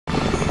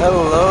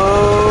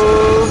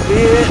Hello,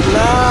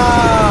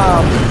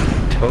 Vietnam!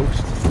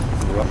 Toast.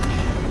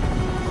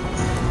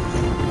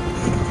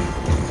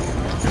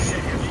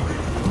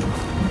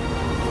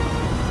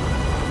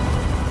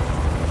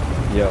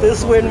 Yo,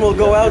 This win will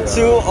go out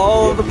to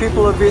all of the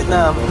people of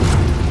Vietnam.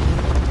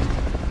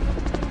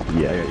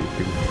 Yeah, you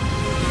can.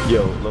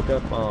 Yo, look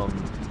up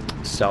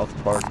South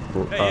Park.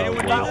 Hey,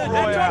 anyone got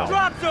that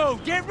drop zone?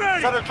 Get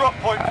ready! Set a drop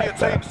point for your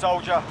team,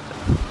 soldier.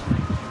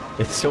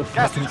 It's so Gas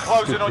fucking is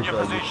closing on stupid, your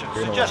like, position.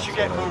 you're gonna Suggest you laugh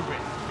get so moving.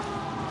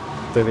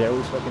 hard. They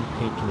always fucking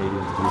paint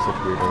Canadians to be such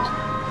weirdos.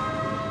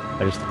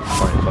 I just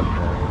find it fucking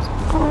hilarious.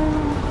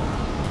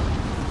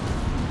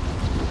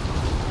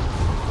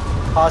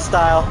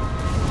 Hostile.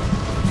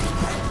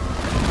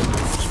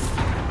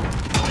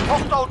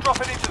 Hostile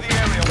dropping into the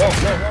area.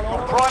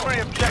 Your primary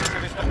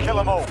objective is to kill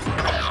them all.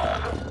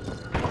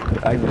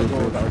 I killed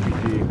them with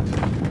RPG.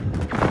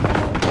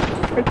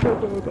 I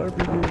killed them with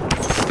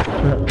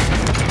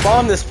RPG.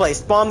 Bomb this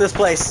place. Bomb this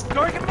place.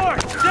 Target mark!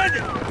 Send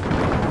it!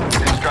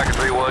 Striker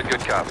 3-1, good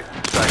copy.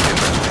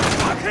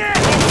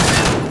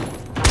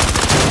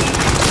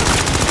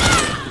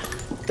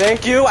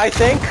 Thank you, I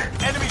think.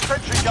 Enemy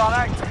sentry gun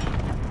active.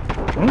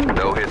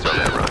 No hits on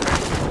that run.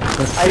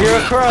 I hear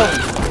a crow.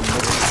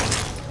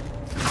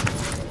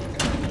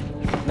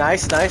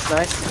 Nice, nice,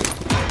 nice.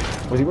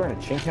 Was he wearing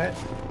a chink hat?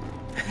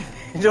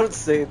 You don't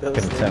say those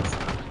Couldn't things.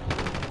 tell.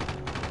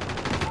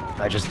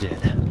 I just did.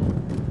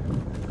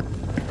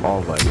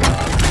 Oh my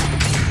god.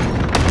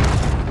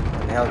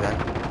 Hell gun.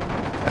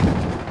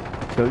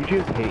 Don't you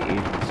just hate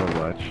Asians so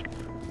much?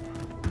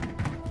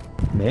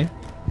 Me?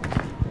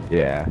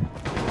 Yeah.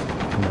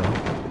 No.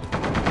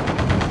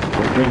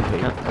 Don't you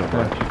hate them so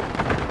much?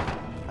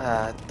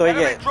 Tôi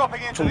Enemy get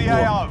dropping into the Trung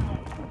Quốc. AO.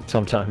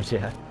 Sometimes,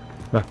 yeah.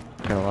 Not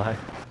gonna lie.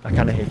 I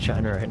kinda hate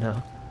China right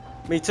now.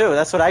 Me too,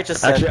 that's what I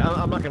just said. Actually,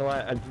 I'm not gonna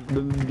lie.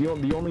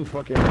 The only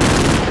fucking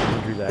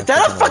country Is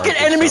that a fucking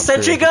enemy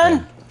sentry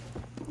gun?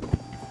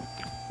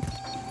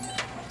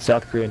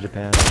 South Korea and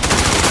Japan.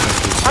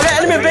 I got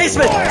enemy in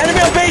basement!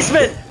 Enemy in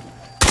basement!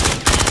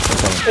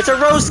 It's a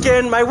rose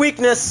skin, my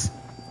weakness.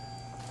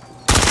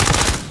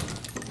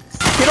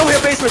 Get over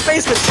here, basement,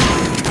 basement!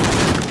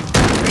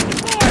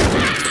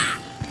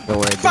 No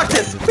way. Fuck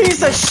this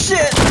piece of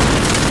shit!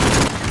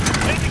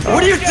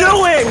 What are you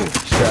doing?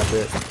 Scrap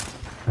it.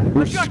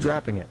 We're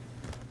scrapping it.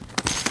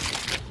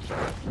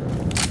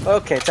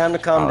 Okay, time to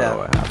calm down.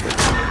 What happened?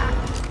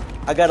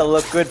 I gotta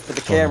look good for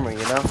the camera,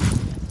 you know?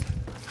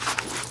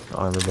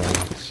 Armor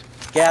box.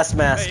 Gas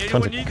mask. Hey,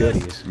 Tons anyone of need this?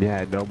 goodies.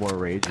 Yeah, no more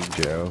raging,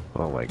 Joe.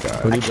 Oh my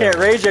god. I can't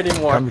rage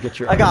anymore. Come get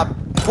your I got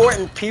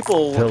important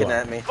people Pillow. looking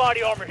at me.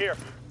 Body armor here.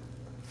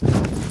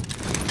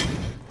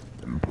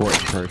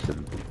 Important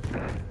person.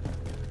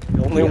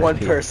 Only one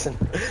VIP. person.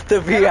 The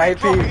VIP.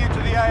 dropping into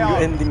the AO. You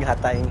ending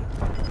hataing.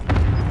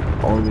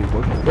 Only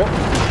looking.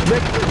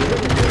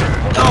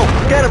 Oh!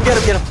 Get him, get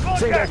him, get him!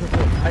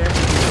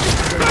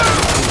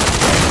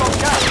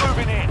 Gas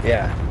moving in.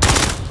 Yeah.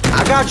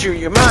 I got you,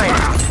 you're mine!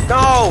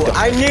 No!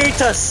 I need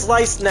to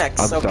slice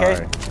necks, I'm okay?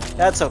 sorry.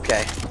 That's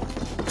okay.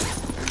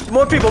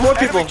 More people, more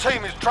people! Enemy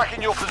team is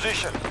tracking your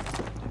position.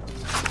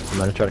 I'm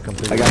gonna try to come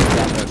through. I got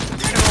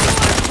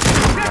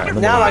it.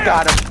 Now I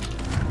got him.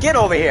 Get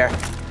over here.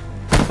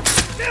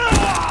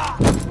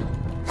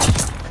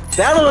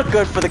 That'll look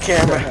good for the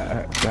camera.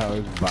 That was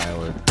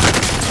violent.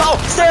 Oh!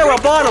 Stairwell,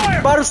 bottom!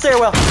 Bottom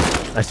stairwell!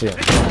 I see it.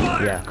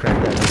 Yeah,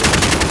 crack that.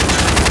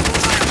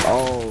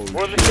 Oh,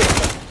 We're in the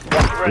system.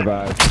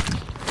 survived.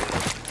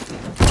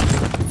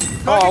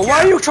 Oh,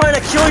 what are you trying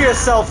to kill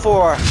yourself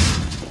for?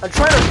 I'm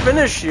trying to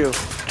finish you.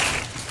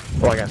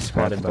 Oh, I got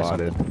spotted by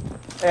something.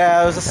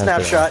 Yeah, it was a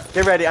snapshot.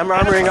 Get ready, I'm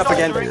armoring up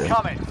again. Soldier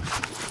incoming.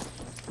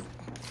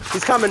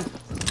 He's coming.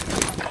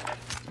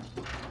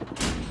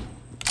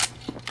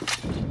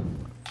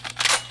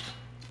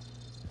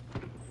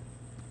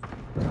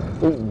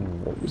 Ooh,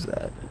 what was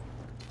that?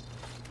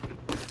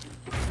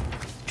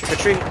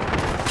 Retreat.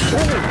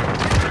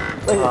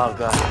 Oh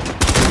god.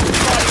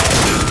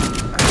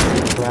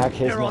 Crack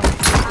his neck.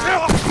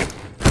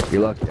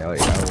 You're lucky,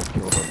 Elliot. I will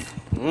kill him.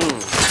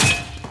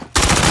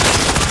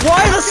 Why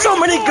are there so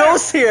many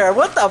ghosts here?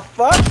 What the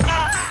fuck?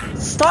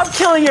 Stop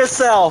killing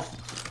yourself!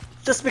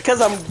 Just because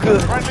I'm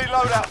good. Friendly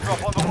loadout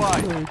drop on the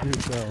way.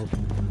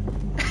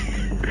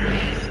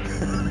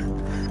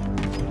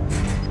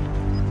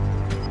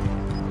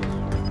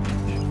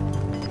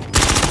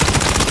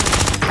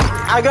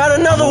 I got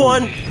another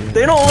one!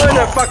 They don't learn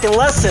their fucking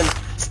lesson!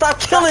 Stop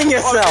killing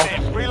yourself!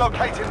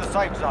 Relocating the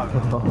safe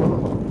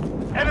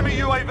zone. Enemy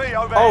UAV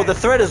overhead. Oh, the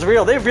threat is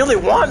real. They really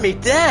want me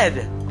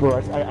dead! Bro,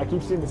 I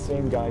keep seeing the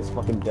same guy's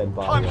fucking dead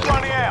body. Time's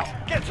running out.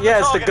 Get to Yeah, the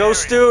it's the target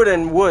ghost area. dude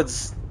and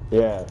Woods.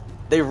 Yeah.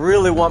 They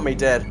really want me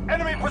dead.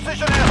 Enemy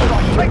precision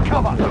airstrike. Take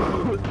cover.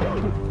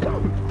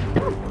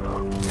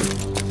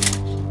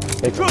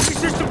 Trophy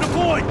system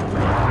deployed.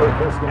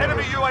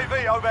 Enemy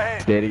UAV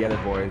overhead. Stay together,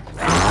 boys.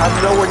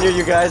 I'm nowhere near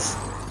you guys.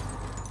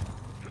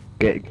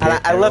 Get,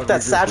 And I left that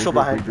regroup, satchel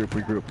behind.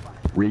 Regroup.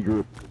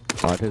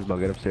 On Pismo,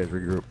 get upstairs,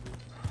 regroup.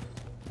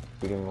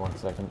 Give me 1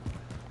 second.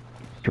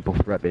 Triple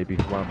threat, baby.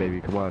 Come on,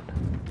 baby. Come on.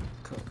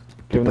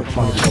 Give him the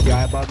fucking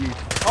Guy above you.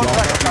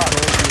 Contract done.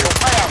 Your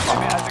payout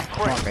limit has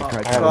increased. I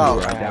tried Wow.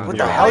 to run down What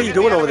here. the hell are you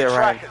doing over there,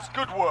 Ryan? Trackers,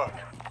 good work.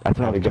 That's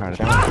what I'm trying to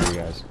challenge do. for you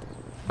guys.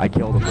 I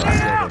killed him, bro. I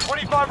killed him.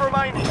 25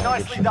 remaining.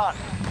 Nicely done.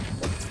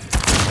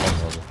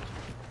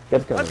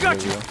 Get the I've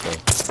got you.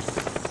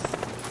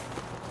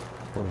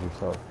 What is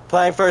yourself?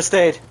 Playing first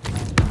aid.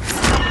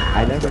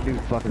 I never knew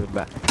fucking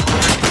back.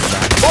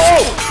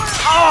 Oh!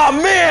 Oh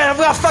man,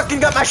 I've fucking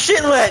got my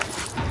shit lit.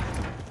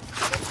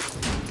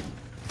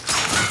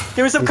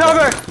 Give me some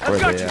cover.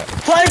 Where are they at?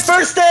 Playing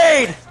first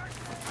aid.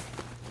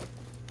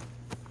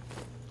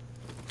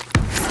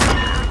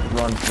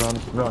 Run.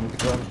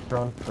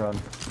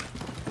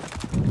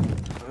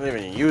 I haven't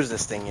even used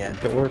this thing yet.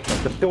 Door,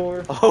 shut the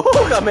door. Oh,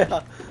 come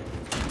here.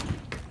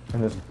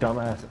 And this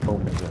dumbass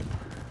opens it.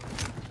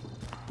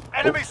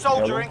 Enemy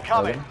soldier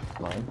incoming.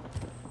 Mine.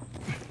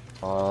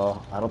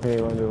 I don't think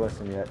they learned their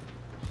lesson yet.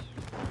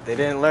 They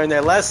didn't learn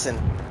their lesson,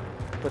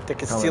 but they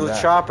can Coming steal a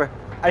back. chopper.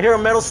 I hear a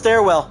metal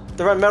stairwell.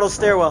 They're on metal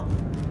stairwell.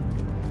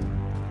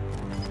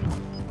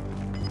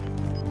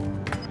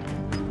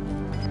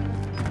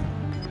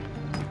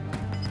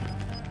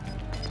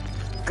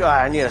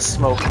 God, I need a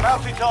smoke.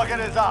 Bounty target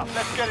is up.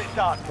 Let's get it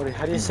done.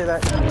 How do you say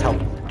that?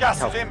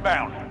 Gas is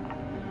inbound.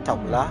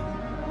 Taula.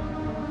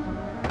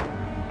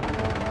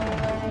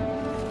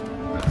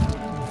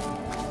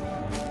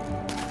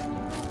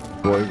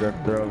 Boys,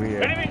 they're over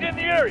here. Enemies in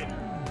the area.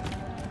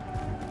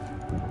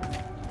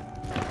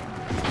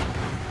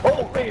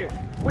 Oh, right here.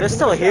 They're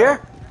still here?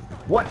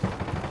 What?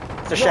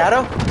 The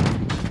shadow?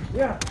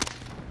 Yeah.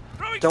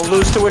 Don't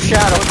lose to a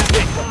shadow.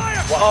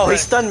 Oh, he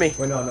stunned me.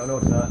 Wait, no,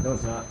 it's not. No,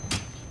 it's not.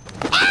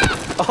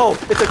 Oh,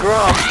 it's a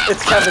Grom.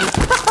 It's Kevin.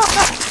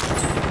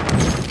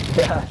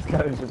 Yeah, it's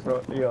Kevin's his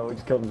bro. Yo, we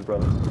just killed his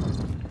brother.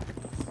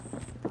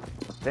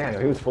 Damn,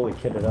 he was fully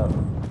kitted up.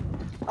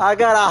 I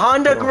got a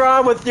Honda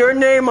Grom with your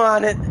name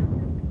on it.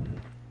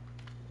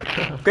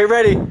 Get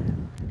ready.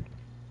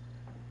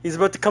 He's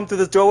about to come through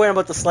this doorway. I'm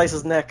about to slice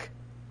his neck.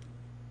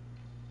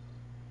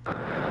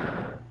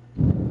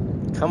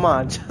 Come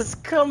on,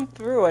 just come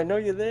through. I know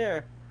you're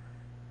there.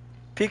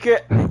 Peek your,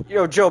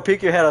 yo, Joe,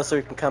 peek your head out so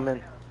you can come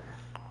in.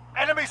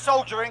 Enemy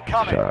soldier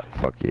incoming. Shut up.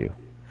 Fuck you.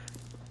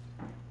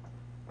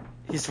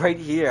 He's right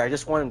here. I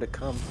just want him to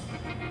come.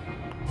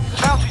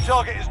 Bounty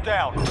target is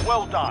down.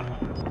 Well done.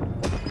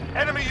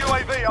 Enemy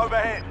UAV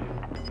overhead.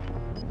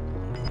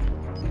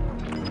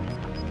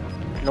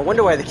 No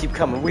wonder why they keep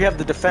coming. We have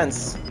the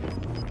defense.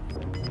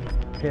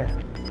 Yeah.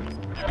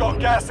 You've got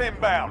gas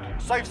inbound.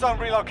 Safe zone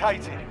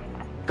relocated.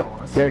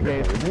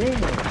 Staircase.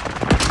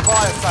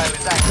 Fire sale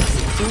is active.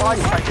 Fire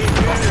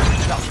station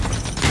is up.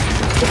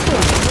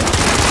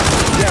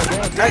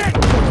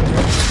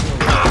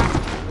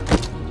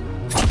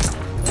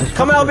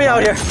 Come help me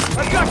out here.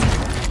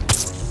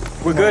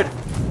 We're good.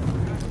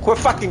 We're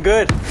fucking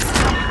good.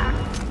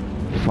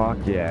 Fuck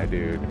yeah,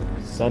 dude.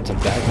 Sent him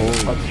back. Holy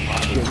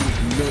shit. We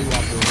really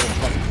lost the whole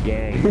fucking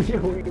gang. Yeah,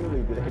 we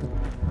really did.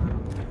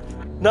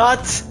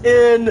 Not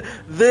in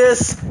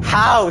this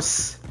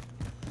house.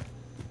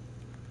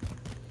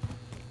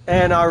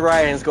 And our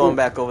Ryan's going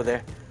back over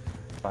there.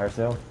 Fire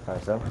sale.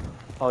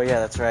 Oh yeah,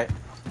 that's right.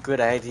 Good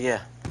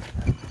idea.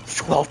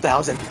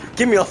 12,000.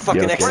 Give me a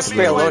fucking Yeah, extra okay.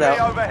 spare loadout.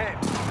 Overhead.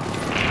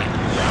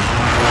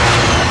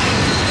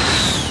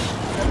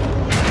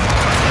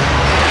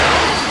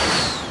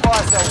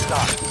 Fire sale's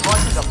done.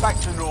 Prices are back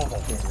to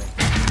normal.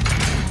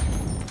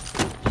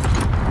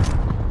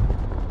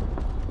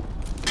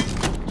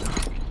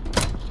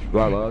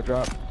 Got a low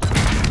drop?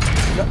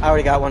 No, I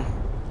already got one.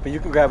 But you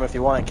can grab him if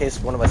you want in case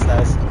one of us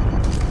dies.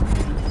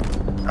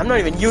 I'm not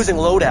even using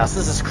loadouts.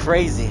 This is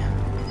crazy.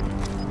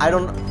 I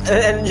don't...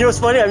 And you know what's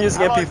funny? I'm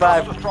using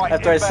MP5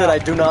 after I said I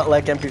do not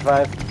like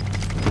MP5.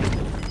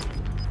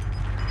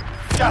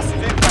 Gas is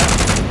inbound.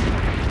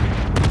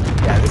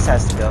 Yeah, this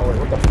has to go.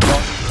 What the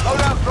fuck?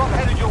 Loadout drop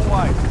headed your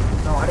way.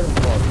 No, I didn't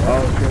blow it.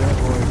 Oh, okay, that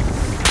boy.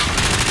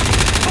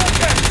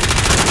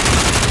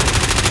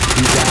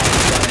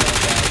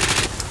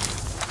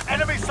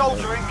 Enemy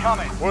soldier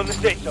incoming. We're in the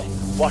safe zone.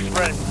 Watch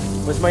for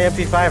enemies. Where's my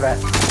MP5 at?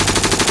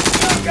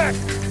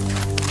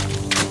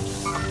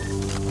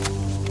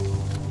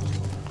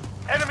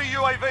 Enemy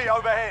UAV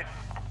overhead.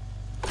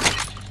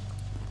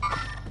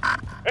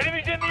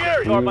 Enemies in the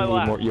area. On my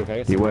left. You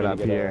okay? He went up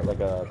here. Like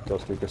a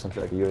ghost streak or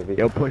something, like a UAV.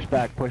 Yo, push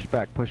back, push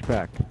back, push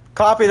back.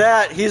 Copy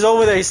that. He's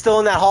over there. He's still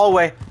in that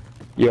hallway.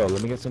 Yo,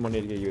 let me get some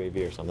money to get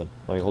UAV or something.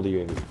 Let me hold a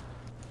UAV.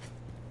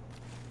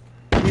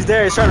 He's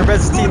there. He's trying to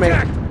res his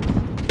teammate.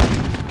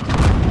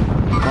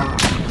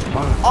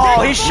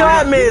 Oh, he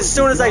shot me as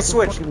soon as I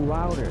switched. Fucking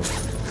louder. Enemies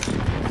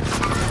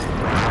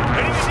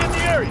in the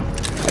area.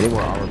 I need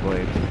more armor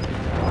blades. No,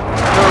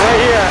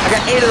 right here. I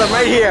got 8 of them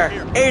right here.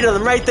 8 of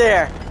them right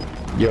there.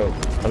 Yo,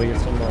 let me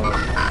get some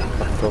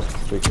ghost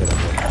streak hit up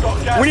there.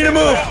 Got gas We need to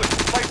move. inbound.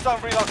 Safe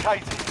zone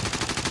relocated.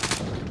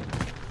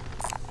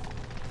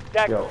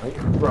 Yo, hey,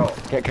 bro,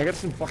 can I get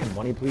some fucking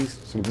money, please?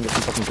 So we can get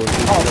some fucking ghost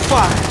streak. Oh,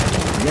 fuck.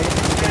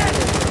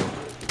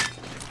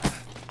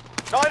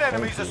 9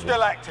 enemies are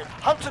still active.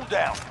 Hunt them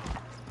down.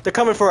 They're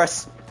coming for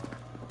us.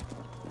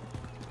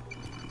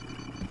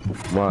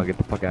 Come on, get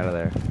the fuck out of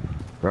there.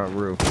 We're on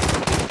roof.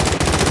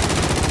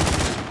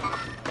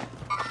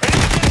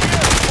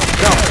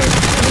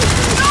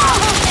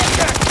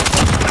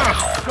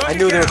 I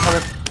knew they were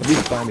coming. At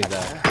least find me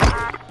that.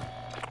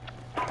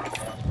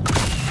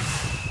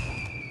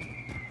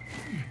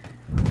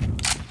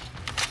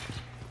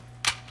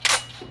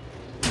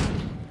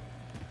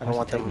 I don't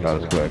want them. That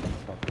was quick.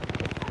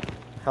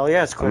 Hell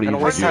yeah, it's quick. I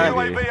don't waste time.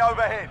 UAV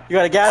overhead. You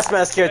got a gas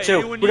mask here too.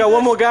 anyone We got need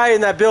one this? more guy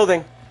in that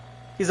building.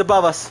 He's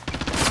above us.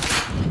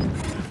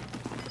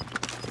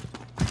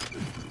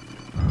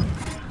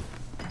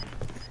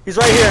 He's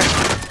right here.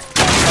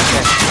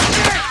 Okay.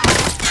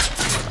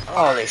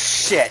 Holy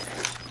shit.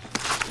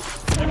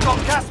 We've got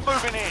gas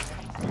moving in.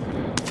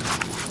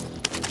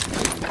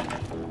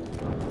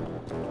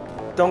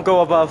 Don't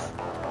go above.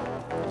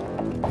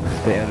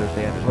 Stay under,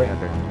 stay under, stay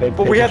under.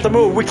 But we have to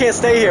move. We can't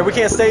stay here. We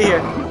can't stay here.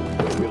 A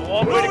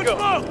long way to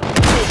go.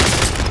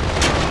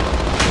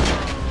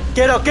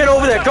 Get up. Get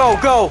over there. Go.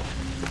 Go.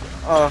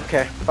 Oh,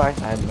 okay. Fine.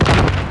 I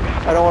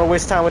don't want to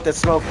waste time with that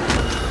smoke.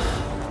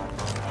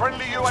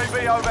 Friendly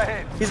UAV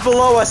overhead. He's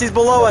below us. He's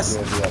below us.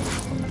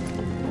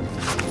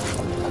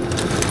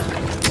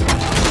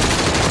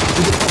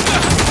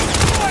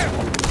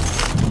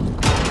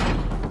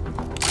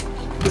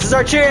 This is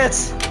our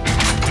chance.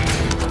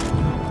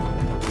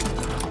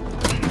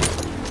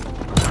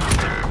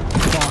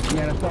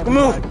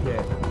 Move.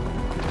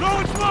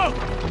 Throwing smoke.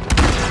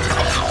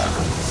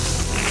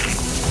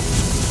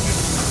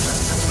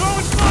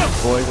 Throwing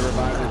smoke. Boys, the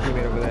revival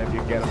teammate over there if you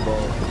can get them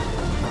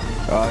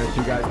both. There's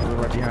two guys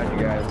right behind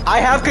you guys. I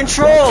have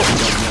control.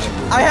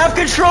 I have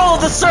control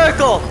of the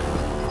circle.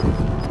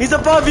 He's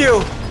above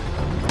you.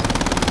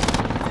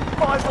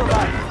 5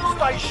 remain.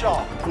 Stay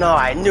sharp. No,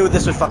 I knew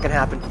this would fucking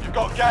happen. You've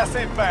got gas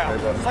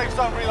inbound. Safe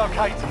zone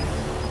relocated.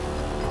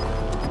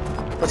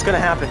 What's gonna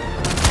happen?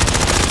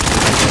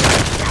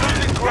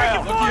 Losing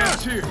ground.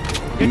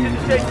 Get to the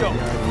safe zone.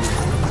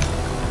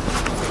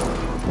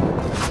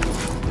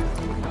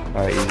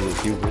 Alright,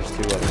 easy. You versus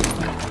 2 others.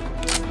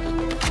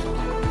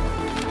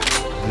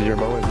 This is your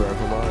moment, bro.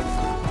 Come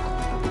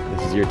on.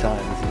 This is your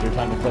time. This is your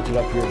time to clutch it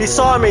up here. He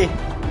saw me.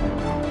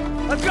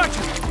 I've got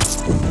you.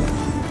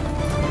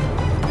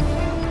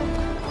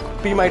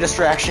 Be my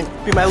distraction.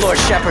 Be my Lord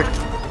Shepherd.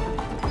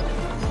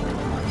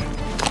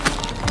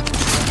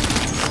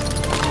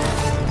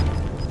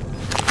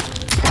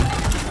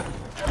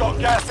 Got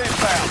gas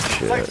inbound.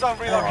 Safe zone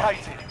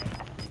relocated.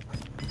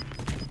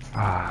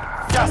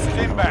 Gas is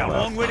inbound.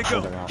 Long way to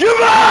go. You're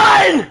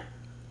mine!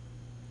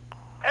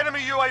 Enemy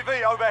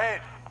UAV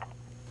overhead.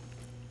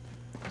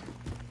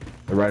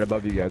 They're right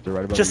above you guys. They're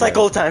right above Just you like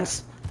guys. old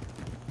times.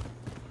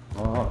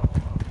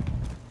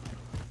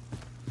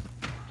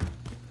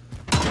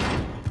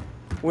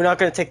 We're not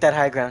gonna take that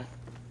high ground.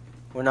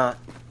 We're not.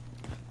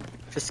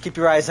 Just keep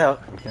your eyes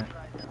out. Okay. Do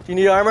you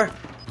need armor?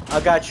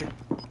 I got you.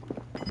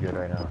 Good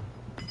right now.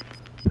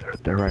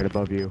 They're right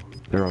above you.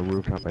 They're on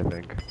rooftop, I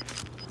think.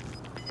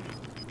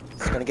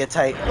 It's gonna get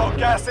tight. Got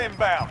gas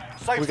inbound.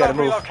 Safe We gotta zone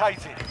move.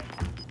 relocated.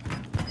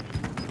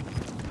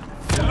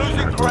 You're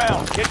losing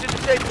ground. Get to the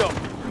safe zone.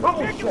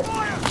 Taking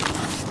fire.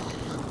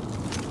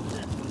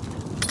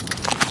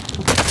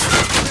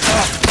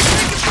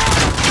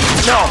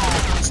 No!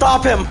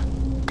 Stop him!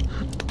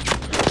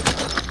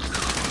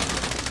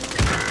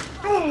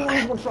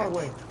 He's on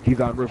roof. He's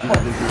on roof.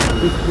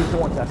 He's the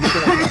one tap.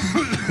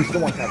 He's the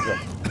one tap. Good.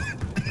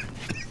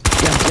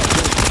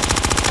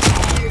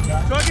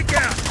 Target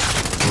down.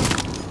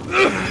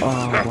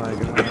 Oh my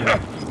god.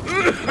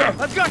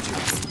 I've got you.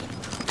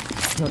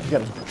 No,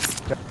 get him.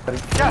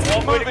 Gas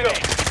Long way to moving go. in.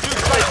 New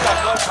safe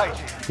zone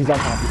located. He's on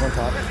top. He's on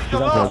top.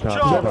 Your on last top. job.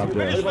 He's on top,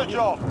 Finish yeah. the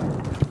job. You're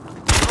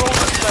all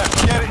that's left.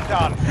 Get it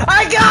done.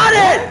 I got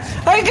it!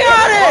 I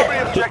got Primary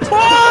it! objective. Whoa!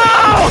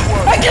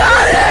 I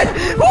got it!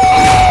 Woo!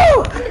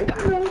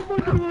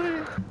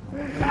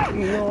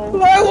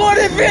 I won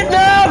in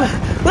Vietnam!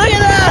 Look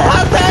at that!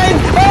 Hot thing!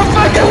 I'll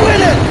fucking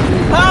win it!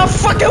 I'll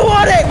fucking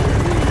win it!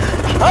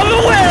 I'm a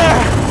winner!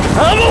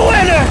 I'm a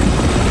winner!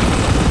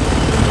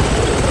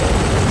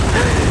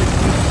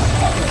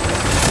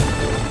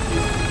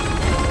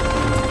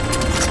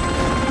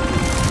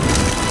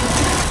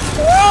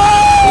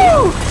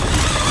 Woo!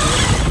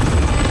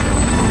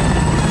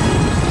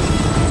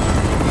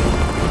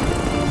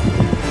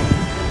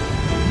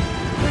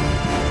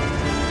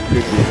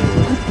 Good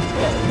game.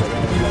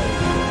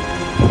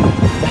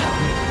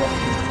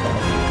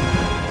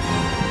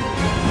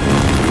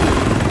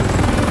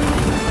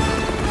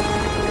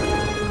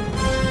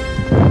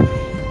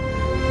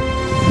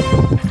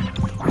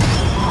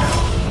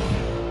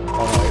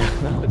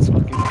 It's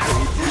fucking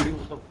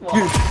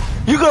crazy.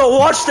 You're gonna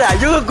watch that.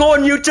 You're gonna go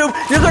on YouTube.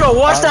 You're gonna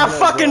watch that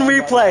fucking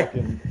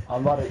replay.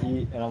 I'm about to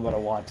eat and I'm about to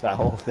watch that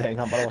whole thing.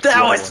 I'm about to watch That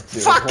the was other one, too.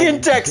 fucking Holy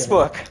shit.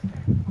 textbook.